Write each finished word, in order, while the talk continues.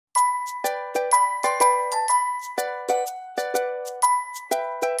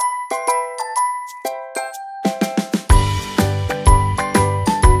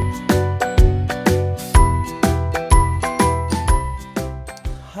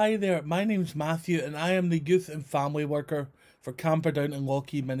Hi there, my name's Matthew and I am the Youth and Family Worker for Camperdown and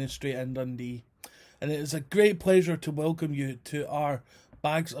Lochee Ministry in Dundee. And it is a great pleasure to welcome you to our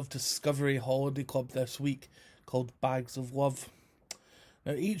Bags of Discovery Holiday Club this week, called Bags of Love.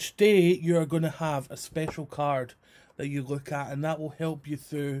 Now each day you are going to have a special card that you look at, and that will help you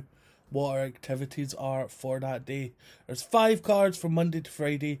through what our activities are for that day. There's 5 cards from Monday to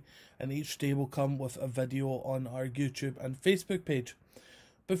Friday, and each day will come with a video on our YouTube and Facebook page.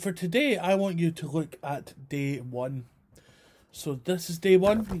 But for today, I want you to look at day 1. So this is day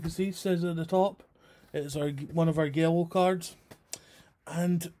 1. You can see it says at the top, it's one of our yellow cards.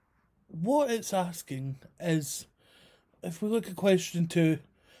 And what it's asking is, if we look at question 2,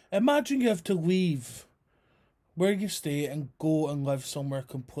 imagine you have to leave where you stay and go and live somewhere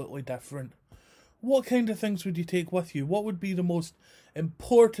completely different. What kind of things would you take with you? What would be the most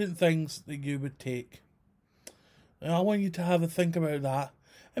important things that you would take? And I want you to have a think about that.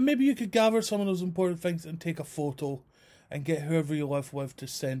 And maybe you could gather some of those important things and take a photo and get whoever you live with to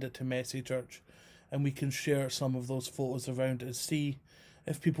send it to Messy Church. And we can share some of those photos around and see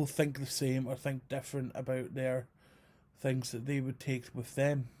if people think the same or think different about their things that they would take with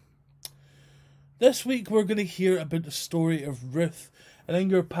them. This week we're going to hear about the story of Ruth. And in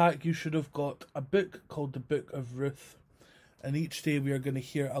your pack you should have got a book called the Book of Ruth. And each day we are going to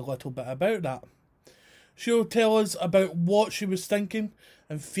hear a little bit about that. She'll tell us about what she was thinking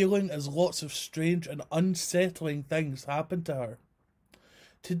and feeling as lots of strange and unsettling things happened to her.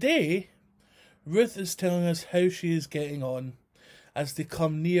 Today, Ruth is telling us how she is getting on as they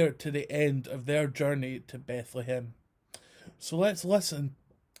come near to the end of their journey to Bethlehem. So let's listen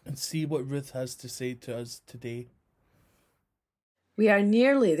and see what Ruth has to say to us today. We are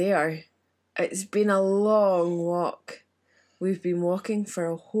nearly there. It's been a long walk. We've been walking for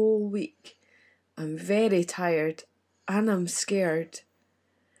a whole week. I'm very tired and I'm scared.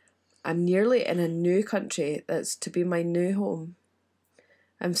 I'm nearly in a new country that's to be my new home.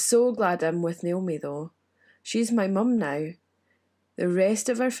 I'm so glad I'm with Naomi though. She's my mum now. The rest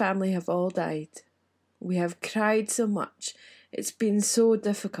of our family have all died. We have cried so much. It's been so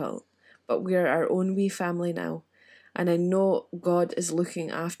difficult, but we're our own wee family now, and I know God is looking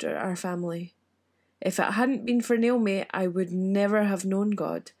after our family. If it hadn't been for Naomi, I would never have known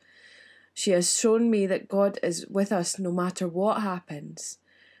God. She has shown me that God is with us no matter what happens,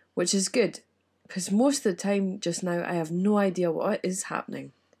 which is good, because most of the time just now I have no idea what is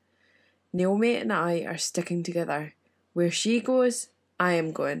happening. Naomi and I are sticking together. Where she goes, I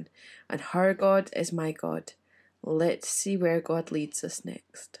am going, and her God is my God. Let's see where God leads us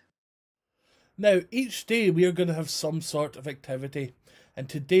next. Now, each day we are going to have some sort of activity, and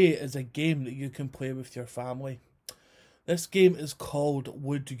today is a game that you can play with your family. This game is called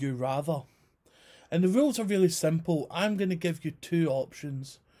Would You Rather? And the rules are really simple. I'm going to give you 2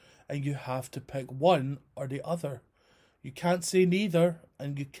 options and you have to pick one or the other. You can't say neither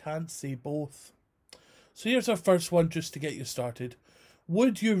and you can't say both. So here's our first one just to get you started.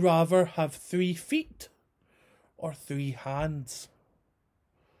 Would you rather have 3 feet or 3 hands?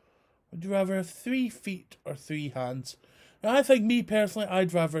 Would you rather have 3 feet or 3 hands? Now I think me personally,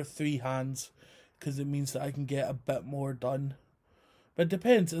 I'd rather 3 hands, because it means that I can get a bit more done. But it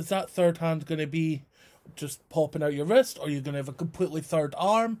depends, is that third hand going to be just popping out your wrist, or are you going to have a completely third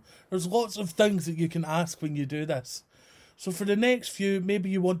arm? There's lots of things that you can ask when you do this. So for the next few, maybe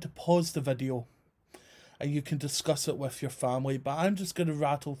you want to pause the video and you can discuss it with your family, but I'm just going to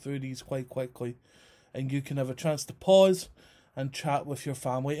rattle through these quite quickly and you can have a chance to pause and chat with your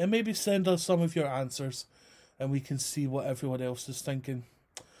family and maybe send us some of your answers and we can see what everyone else is thinking.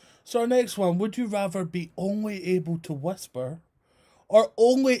 So our next one, would you rather be only able to whisper or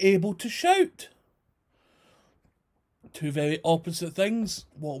only able to shout? 2 very opposite things.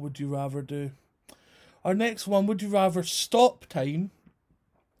 What would you rather do? Our next one, would you rather stop time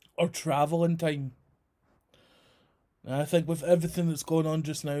or travel in time? Now, I think with everything that's going on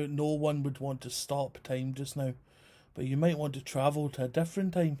just now, no one would want to stop time just now. But you might want to travel to a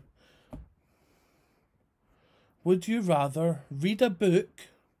different time. Would you rather read a book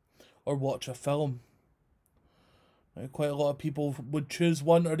or watch a film? Now, quite a lot of people would choose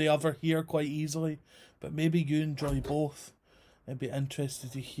one or the other here quite easily, but maybe you enjoy both. I'd be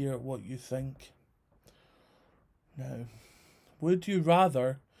interested to hear what you think. Now, would you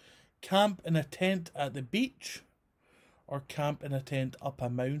rather camp in a tent at the beach or camp in a tent up a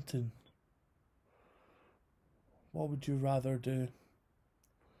mountain? What would you rather do?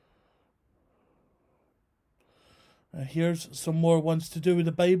 Now here's some more ones to do with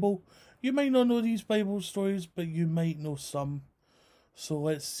the Bible. You might not know these Bible stories, but you might know some. So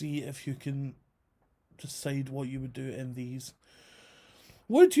let's see if you can decide what you would do in these.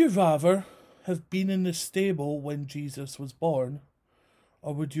 Would you rather have been in the stable when Jesus was born,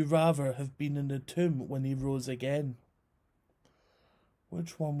 or would you rather have been in the tomb when he rose again?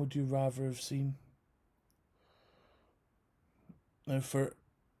 Which one would you rather have seen? Now, for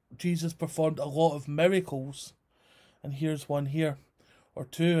Jesus performed a lot of miracles, and here's one here, or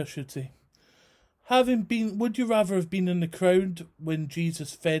two, I should say. Would you rather have been in the crowd when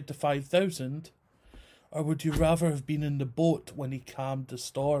Jesus fed the 5,000, or would you rather have been in the boat when he calmed the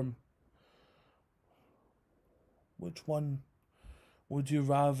storm? Which one would you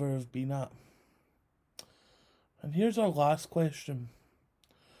rather have been at? And here's our last question.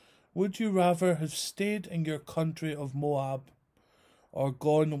 Would you rather have stayed in your country of Moab, or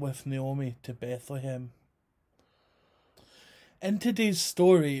gone with Naomi to Bethlehem? In today's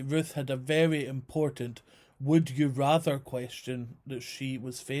story, Ruth had a very important would you rather question that she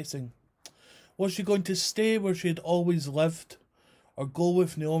was facing. Was she going to stay where she had always lived, or go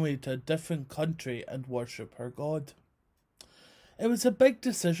with Naomi to a different country and worship her God? It was a big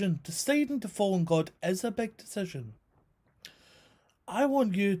decision. Deciding to follow God is a big decision. I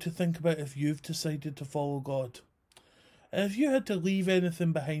want you to think about if you've decided to follow God. And if you had to leave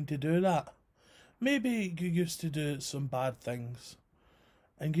anything behind to do that, maybe you used to do some bad things,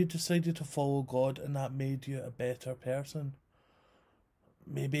 and you decided to follow God and that made you a better person.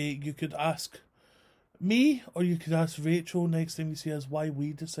 Maybe you could ask me, or you could ask Rachel next time you see us, why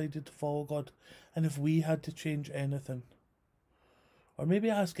we decided to follow God, and if we had to change anything. Or maybe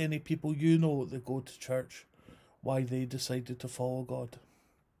ask any people you know that go to church why they decided to follow God.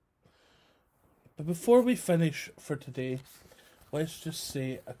 But before we finish for today, let's just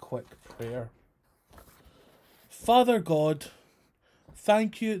say a quick prayer. Father God,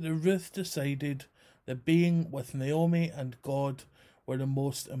 thank you that Ruth decided that being with Naomi and God were the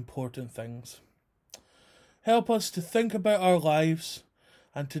most important things. Help us to think about our lives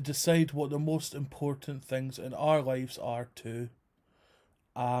and to decide what the most important things in our lives are too.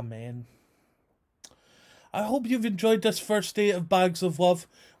 Amen. I hope you've enjoyed this first day of Bags of Love.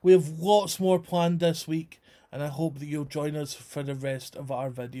 We have lots more planned this week, and I hope that you'll join us for the rest of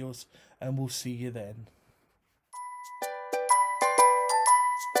our videos, and we'll see you then.